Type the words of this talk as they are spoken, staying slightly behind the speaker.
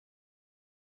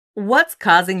what's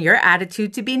causing your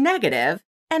attitude to be negative,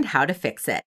 and how to fix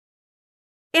it.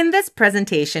 In this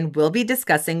presentation, we'll be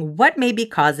discussing what may be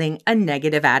causing a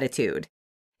negative attitude.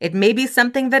 It may be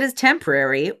something that is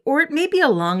temporary, or it may be a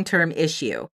long-term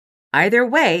issue. Either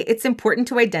way, it's important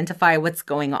to identify what's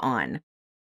going on.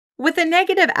 With a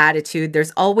negative attitude,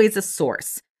 there's always a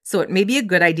source, so it may be a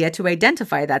good idea to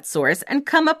identify that source and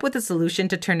come up with a solution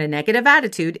to turn a negative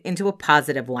attitude into a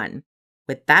positive one.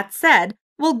 With that said,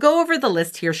 we'll go over the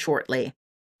list here shortly.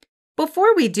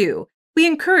 Before we do, we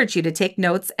encourage you to take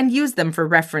notes and use them for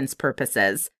reference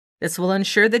purposes. This will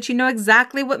ensure that you know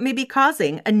exactly what may be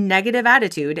causing a negative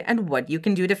attitude and what you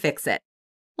can do to fix it.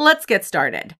 Let's get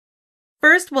started.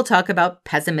 First, we'll talk about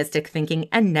pessimistic thinking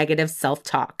and negative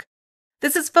self-talk.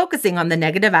 This is focusing on the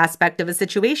negative aspect of a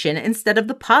situation instead of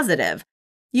the positive.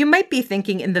 You might be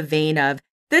thinking in the vein of,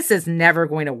 "This is never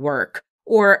going to work,"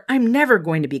 or "I'm never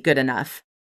going to be good enough."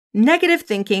 Negative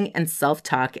thinking and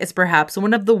self-talk is perhaps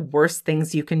one of the worst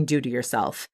things you can do to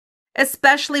yourself,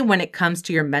 especially when it comes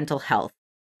to your mental health.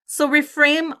 So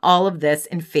reframe all of this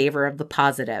in favor of the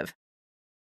positive.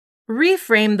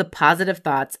 Reframe the positive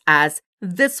thoughts as,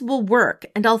 "This will work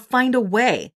and I'll find a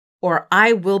way," or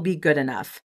 "I will be good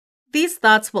enough." These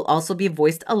thoughts will also be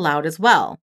voiced aloud as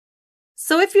well.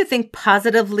 So if you think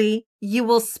positively, you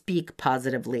will speak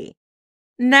positively.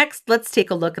 Next, let's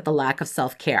take a look at the lack of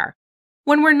self-care.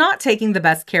 When we're not taking the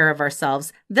best care of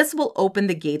ourselves, this will open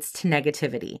the gates to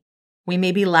negativity. We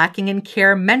may be lacking in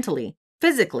care mentally,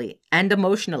 physically, and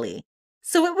emotionally.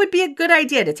 So it would be a good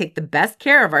idea to take the best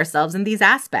care of ourselves in these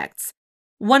aspects.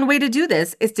 One way to do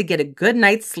this is to get a good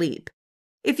night's sleep.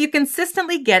 If you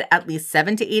consistently get at least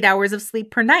 7 to 8 hours of sleep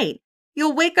per night,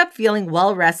 you'll wake up feeling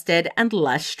well-rested and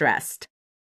less stressed.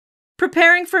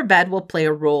 Preparing for bed will play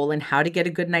a role in how to get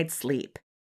a good night's sleep.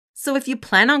 So if you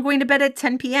plan on going to bed at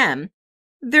 10 p.m.,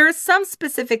 there are some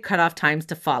specific cutoff times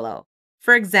to follow.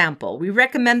 For example, we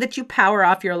recommend that you power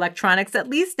off your electronics at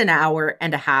least an hour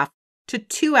and a half to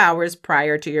 2 hours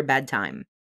prior to your bedtime.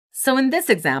 So in this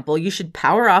example, you should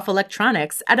power off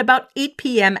electronics at about 8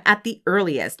 p.m. at the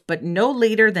earliest, but no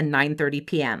later than 9:30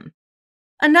 p.m.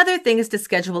 Another thing is to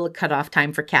schedule a cutoff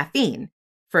time for caffeine.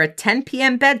 For a 10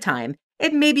 p.m. bedtime,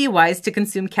 it may be wise to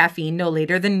consume caffeine no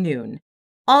later than noon.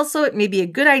 Also, it may be a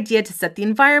good idea to set the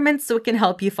environment so it can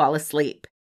help you fall asleep.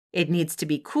 It needs to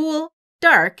be cool,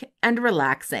 dark, and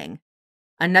relaxing.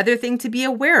 Another thing to be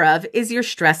aware of is your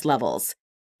stress levels.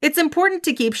 It's important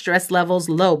to keep stress levels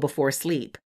low before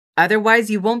sleep. Otherwise,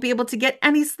 you won't be able to get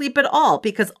any sleep at all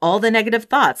because all the negative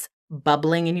thoughts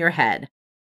bubbling in your head.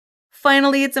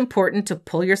 Finally, it's important to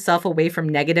pull yourself away from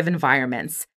negative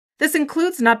environments. This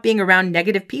includes not being around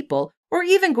negative people or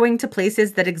even going to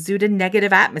places that exude a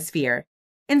negative atmosphere.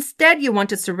 Instead, you want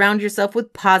to surround yourself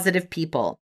with positive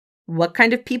people. What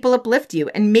kind of people uplift you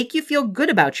and make you feel good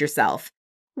about yourself?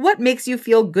 What makes you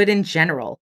feel good in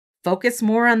general? Focus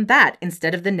more on that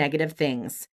instead of the negative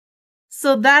things.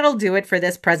 So that'll do it for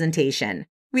this presentation.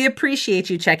 We appreciate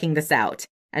you checking this out,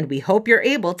 and we hope you're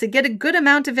able to get a good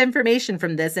amount of information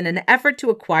from this in an effort to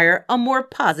acquire a more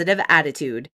positive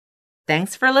attitude.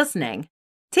 Thanks for listening.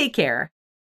 Take care.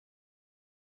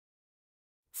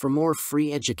 For more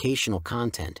free educational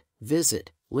content,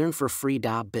 visit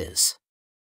learnforfree.biz.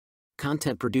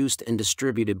 Content produced and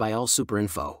distributed by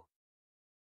AllSuperInfo.